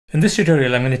In this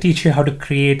tutorial, I'm going to teach you how to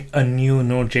create a new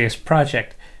Node.js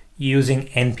project using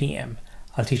NPM.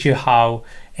 I'll teach you how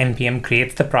NPM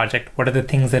creates the project, what are the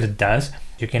things that it does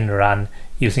you can run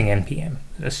using NPM.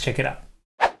 Let's check it out.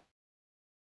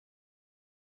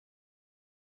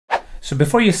 So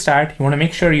before you start, you want to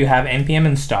make sure you have NPM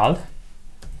installed.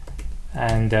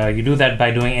 And you do that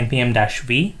by doing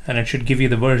npm-v, and it should give you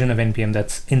the version of NPM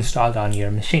that's installed on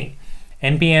your machine.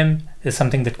 NPM is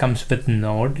something that comes with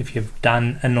Node. If you've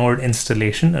done a Node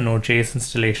installation, a Node.js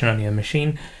installation on your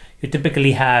machine, you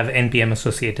typically have NPM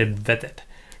associated with it.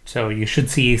 So you should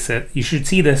see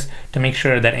this to make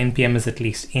sure that NPM is at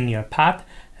least in your path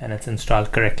and it's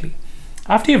installed correctly.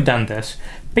 After you've done this,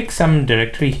 pick some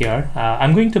directory here.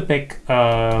 I'm going to pick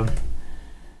a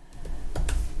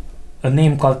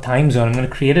name called time zone. I'm going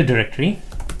to create a directory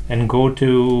and go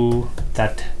to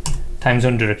that time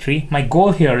zone directory. My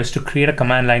goal here is to create a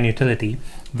command line utility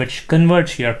which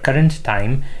converts your current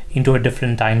time into a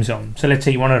different time zone. So let's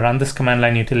say you want to run this command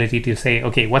line utility to say,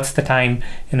 okay, what's the time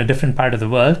in a different part of the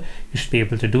world? You should be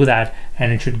able to do that,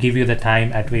 and it should give you the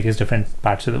time at various different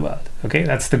parts of the world. Okay,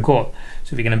 that's the goal.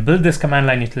 So we're going to build this command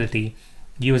line utility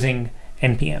using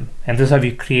NPM, and this is how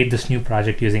we create this new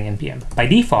project using NPM. By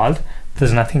default,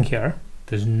 there's nothing here.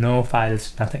 There's no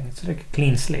files, nothing. It's like a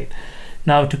clean slate.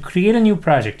 Now, to create a new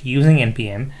project using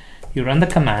NPM, you run the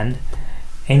command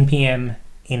npm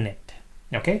init.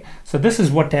 Okay, so this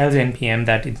is what tells NPM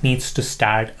that it needs to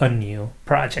start a new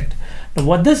project. Now,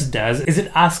 what this does is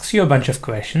it asks you a bunch of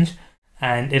questions,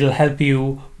 and it'll help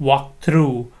you walk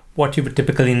through what you would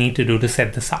typically need to do to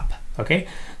set this up. Okay,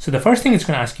 so the first thing it's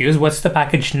going to ask you is, what's the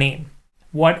package name?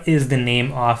 What is the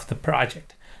name of the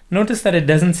project? Notice that it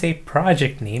doesn't say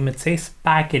project name, it says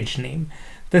package name.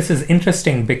 This is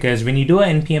interesting because when you do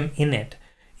an npm init,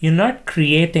 you're not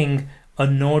creating a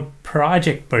Node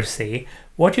project per se.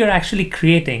 What you're actually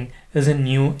creating is a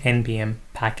new npm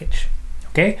package.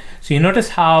 Okay, so you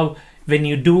notice how when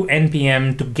you do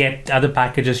npm to get other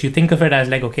packages, you think of it as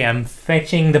like, okay, I'm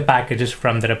fetching the packages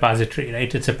from the repository,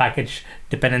 right? It's a package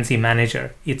dependency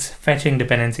manager. It's fetching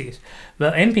dependencies.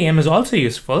 Well, npm is also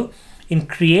useful in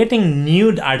creating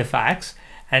new artifacts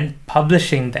and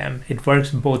publishing them. It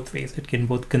works both ways. It can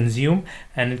both consume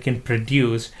and it can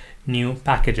produce new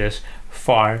packages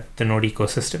for the Node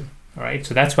ecosystem. All right,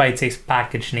 so that's why it says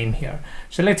package name here.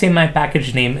 So let's say my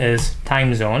package name is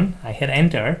time zone. I hit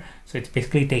enter. So it's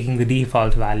basically taking the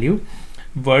default value.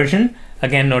 Version,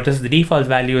 again, notice the default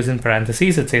value is in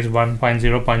parentheses. It says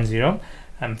 1.0.0.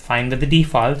 I'm fine with the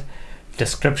default.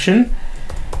 Description,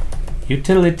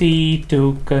 utility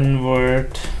to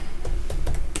convert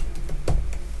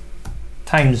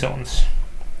time zones.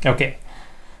 Okay,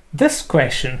 this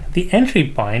question, the entry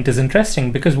point, is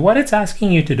interesting because what it's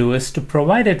asking you to do is to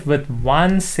provide it with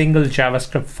one single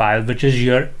JavaScript file, which is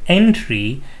your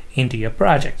entry into your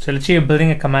project. So let's say you're building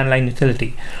a command line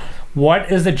utility. What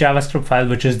is the JavaScript file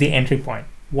which is the entry point?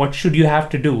 What should you have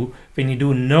to do when you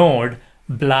do node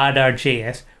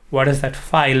blah.js? What is that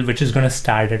file which is going to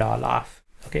start it all off?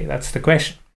 Okay, that's the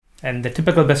question. And the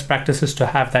typical best practice is to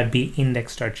have that be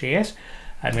index.js.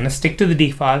 I'm going to stick to the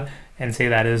default and say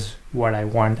that is what I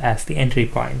want as the entry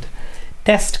point.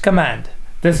 Test command.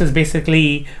 This is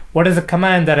basically what is the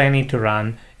command that I need to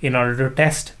run in order to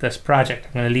test this project.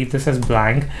 I'm going to leave this as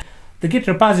blank. The Git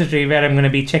repository where I'm going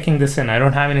to be checking this in, I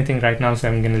don't have anything right now, so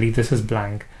I'm going to leave this as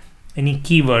blank. Any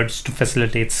keywords to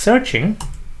facilitate searching,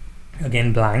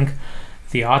 again blank.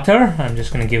 The author, I'm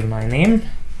just going to give my name.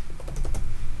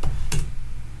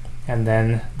 And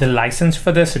then the license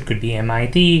for this, it could be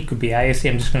MIT, it could be ISC.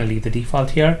 I'm just going to leave the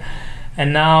default here.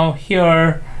 And now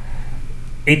here,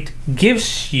 it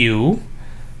gives you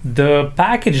the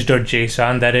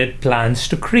package.json that it plans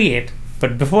to create.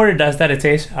 But before it does that, it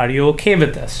says, are you okay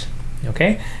with this?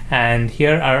 Okay. And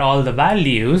here are all the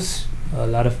values, a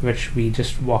lot of which we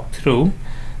just walked through.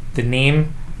 The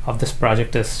name of this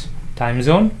project is time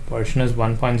zone, version is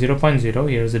 1.0.0.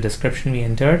 Here's the description we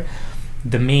entered.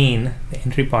 The main, the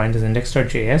entry point is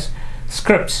index.js.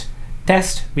 Scripts,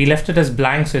 test, we left it as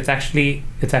blank, so it actually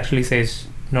says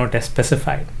no test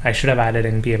specified. I should have added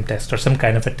npm test or some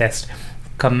kind of a test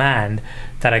command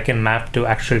that I can map to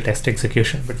actual test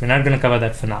execution, but we're not going to cover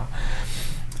that for now.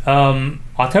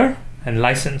 Author and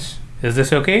license, is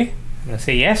this okay? I'm going to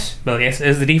say yes. Well, yes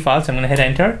is the default, so I'm going to hit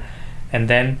enter, and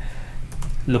then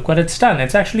look what it's done.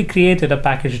 It's actually created a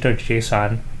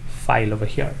package.json file over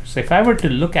here. So if I were to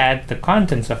look at the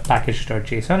contents of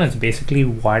package.json, it's basically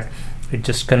what it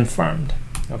just confirmed.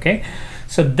 Okay,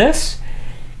 so this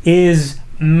is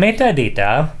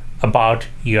metadata about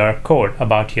your code,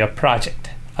 about your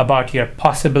project, about your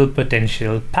possible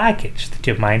potential package that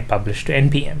you might publish to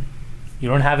NPM. You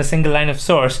don't have a single line of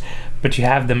source, but you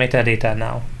have the metadata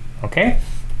now. Okay.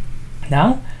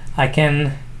 Now I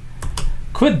can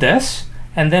quit this,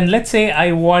 and then let's say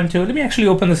I want to, let me actually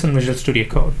open this in Visual Studio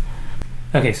Code.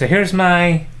 Okay, so here's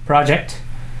my project.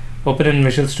 Open in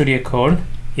Visual Studio Code.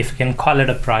 If you can call it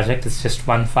a project, it's just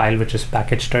one file, which is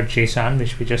package.json,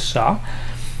 which we just saw.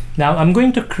 Now I'm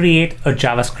going to create a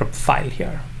JavaScript file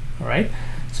here. All right.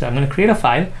 So I'm going to create a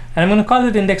file, and I'm going to call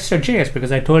it index.js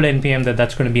because I told npm that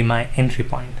that's going to be my entry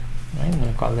point. Right? I'm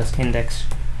going to call this index.js,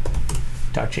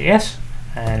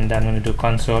 and I'm going to do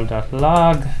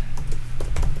console.log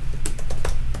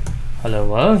hello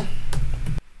world.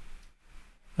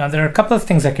 Now there are a couple of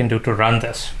things I can do to run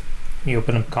this. You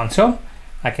open up console.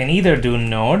 I can either do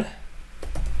node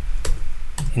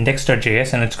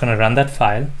index.js, and it's going to run that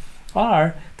file,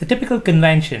 or the typical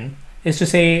convention is to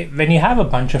say when you have a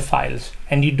bunch of files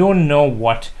and you don't know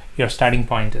what your starting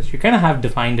point is, you kind of have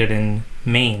defined it in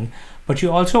main, but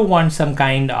you also want some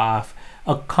kind of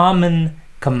a common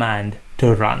command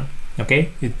to run. Okay,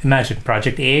 imagine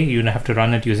project A, you have to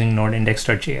run it using node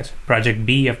index.js. Project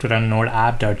B, you have to run node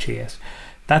app.js.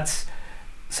 That's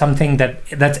something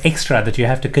that's extra that you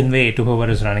have to convey to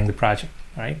whoever is running the project.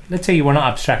 Right? Let's say you want to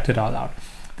abstract it all out.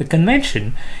 The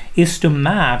convention is to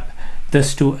map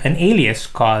this to an alias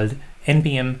called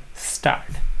npm start.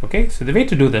 Okay, so the way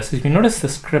to do this is, if you notice the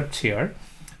script here,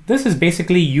 this is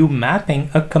basically you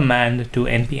mapping a command to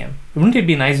npm. Wouldn't it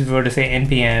be nice if we were to say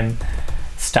npm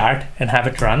start and have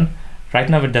it run? Right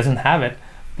now it doesn't have it,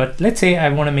 but let's say I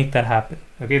want to make that happen.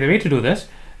 Okay, the way to do this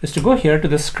is to go here to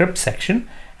the script section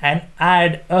and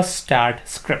add a start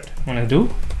script. I'm going to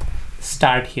do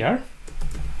start here,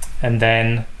 and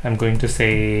then I'm going to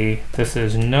say this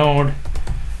is node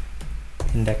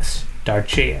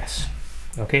index.js.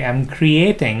 Okay, I'm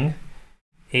creating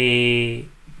a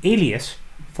alias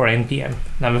for npm.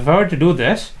 Now if I were to do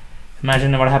this,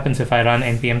 imagine what happens if I run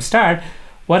npm start.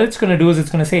 What it's going to do is it's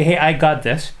going to say, hey, I got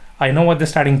this. I know what the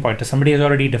starting point is. Somebody has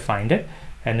already defined it,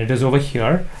 and it is over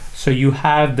here. So you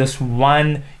have this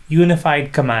one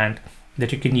unified command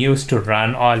that you can use to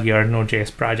run all your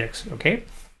Node.js projects. Okay,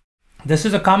 this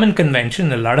is a common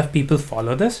convention. A lot of people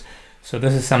follow this. So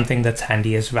this is something that's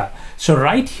handy as well. So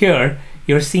right here,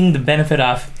 you're seeing the benefit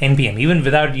of npm, even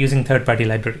without using third-party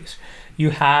libraries.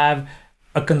 You have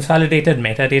a consolidated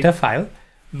metadata file,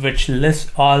 which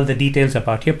lists all the details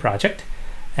about your project.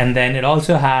 And then it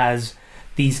also has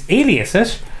these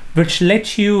aliases, which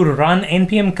let you run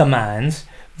npm commands,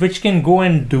 which can go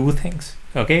and do things.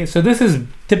 Okay, so this is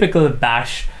typical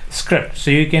bash script.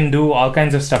 So you can do all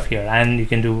kinds of stuff here, and you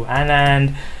can do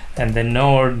and then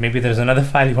node. Maybe there's another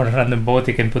file you want to run them both.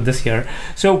 You can put this here.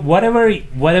 So whatever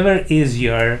is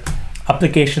your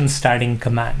application starting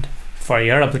command for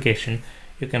your application,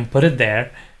 you can put it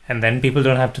there, and then people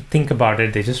don't have to think about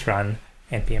it. They just run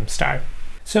npm start.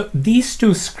 So these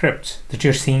two scripts that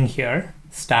you're seeing here,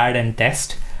 start and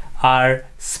test, are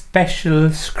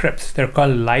special scripts. They're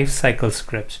called lifecycle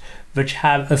scripts, which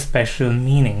have a special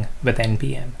meaning with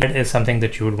npm. It is something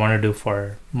that you would want to do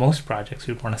for most projects.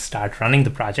 You'd want to start running the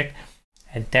project,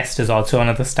 and test is also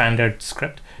another standard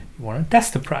script. You want to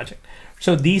test the project.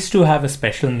 So these two have a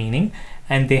special meaning,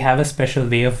 and they have a special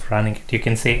way of running it. You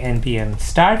can say npm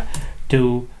start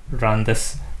to run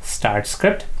this start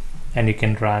script, and you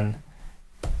can run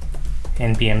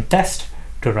npm test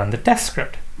to run the test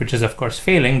script, which is of course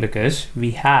failing because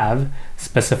we have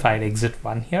specified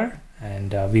exit1 here,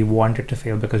 and we want it to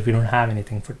fail because we don't have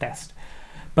anything for test.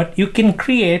 But you can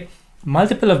create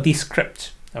multiple of these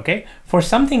scripts. Okay, for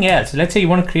something else, let's say you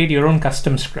want to create your own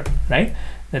custom script, right?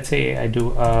 Let's say I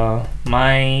do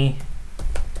my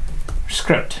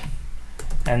script,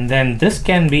 and then this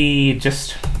can be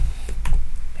just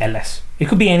ls. It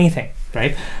could be anything,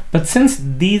 right? But since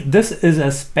this is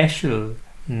a special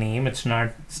name, it's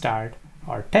not start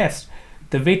or test,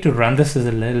 the way to run this is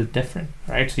a little different,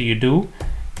 right? So you do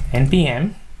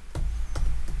npm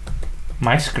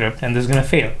my script, and this is going to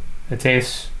fail. It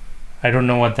says, I don't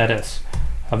know what that is.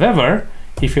 However,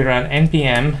 if you run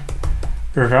npm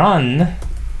run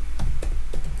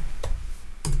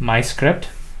my script,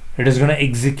 it is going to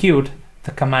execute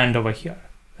the command over here.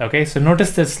 Okay, so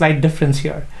notice the slight difference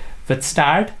here. With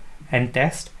start and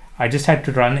test, I just had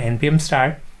to run npm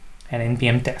start and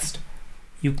npm test.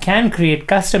 You can create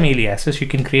custom aliases. You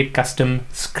can create custom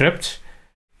scripts.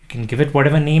 You can give it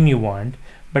whatever name you want.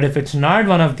 But if it's not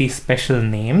one of these special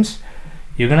names,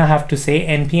 you're going to have to say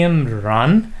npm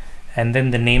run and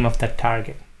then the name of that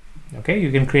target. Okay,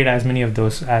 you can create as many of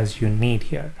those as you need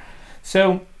here.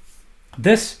 So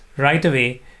this right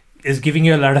away is giving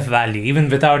you a lot of value, even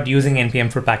without using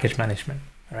npm for package management.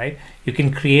 right? You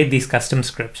can create these custom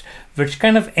scripts, which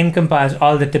kind of encompass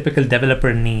all the typical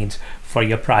developer needs for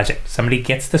your project. Somebody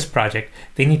gets this project,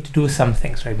 they need to do some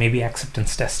things, right? Maybe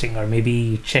acceptance testing, or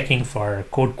maybe checking for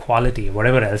code quality, or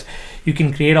whatever else. You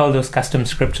can create all those custom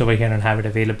scripts over here and have it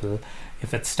available.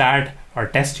 If it's start or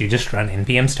test, you just run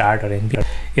npm start or npm.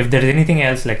 If there's anything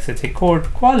else, like let's say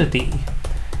code quality,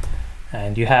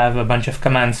 and you have a bunch of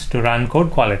commands to run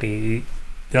code quality,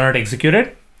 they're not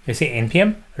executed, you say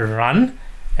npm run,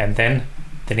 and then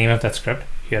the name of that script,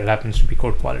 here it happens to be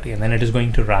code quality, and then it is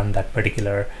going to run that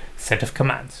particular set of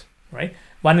commands, right?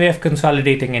 One way of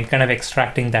consolidating and kind of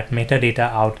extracting that metadata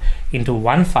out into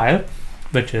one file,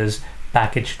 which is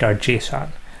package.json.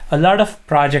 A lot of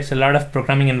projects, a lot of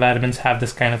programming environments have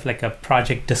this kind of like a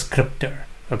project descriptor.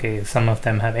 Okay, some of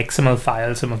them have XML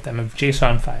files, some of them have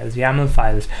JSON files, YAML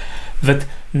files. With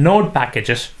Node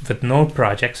packages, with Node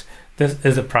projects, this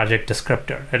is a project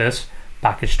descriptor. It is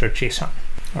package.json.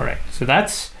 All right, so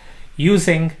that's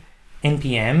using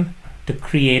npm to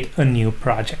create a new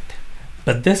project.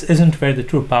 But this isn't where the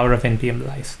true power of npm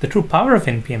lies. The true power of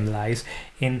npm lies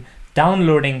in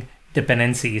downloading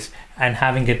dependencies and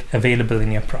having it available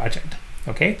in your project.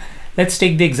 Okay, let's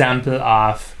take the example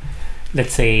of,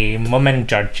 let's say,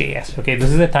 moment.js. Okay,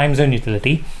 this is a time zone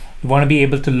utility. You want to be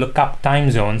able to look up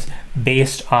time zones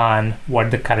based on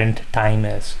what the current time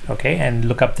is, okay, and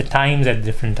look up the times at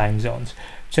different time zones.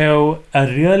 So a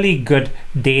really good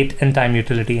date and time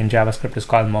utility in JavaScript is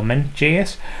called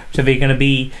moment.js. So we're going to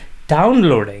be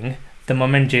downloading the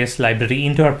moment.js library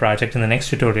into our project in the next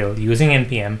tutorial using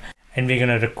npm, and we're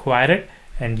going to require it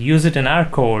and use it in our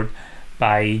code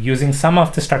by using some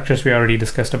of the structures we already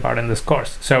discussed about in this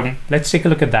course. So let's take a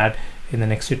look at that in the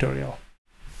next tutorial.